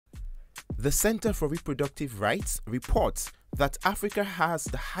The Center for Reproductive Rights reports that Africa has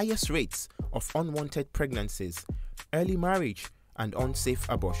the highest rates of unwanted pregnancies, early marriage, and unsafe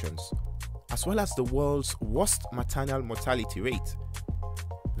abortions, as well as the world's worst maternal mortality rate.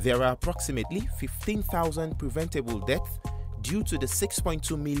 There are approximately 15,000 preventable deaths due to the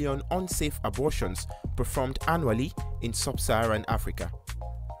 6.2 million unsafe abortions performed annually in sub-Saharan Africa.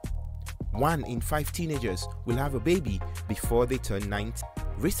 1 in 5 teenagers will have a baby before they turn 19.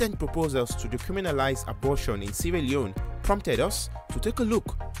 Recent proposals to decriminalize abortion in Sierra Leone prompted us to take a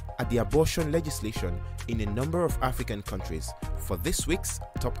look at the abortion legislation in a number of African countries for this week's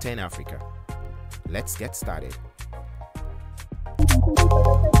Top 10 Africa. Let's get started.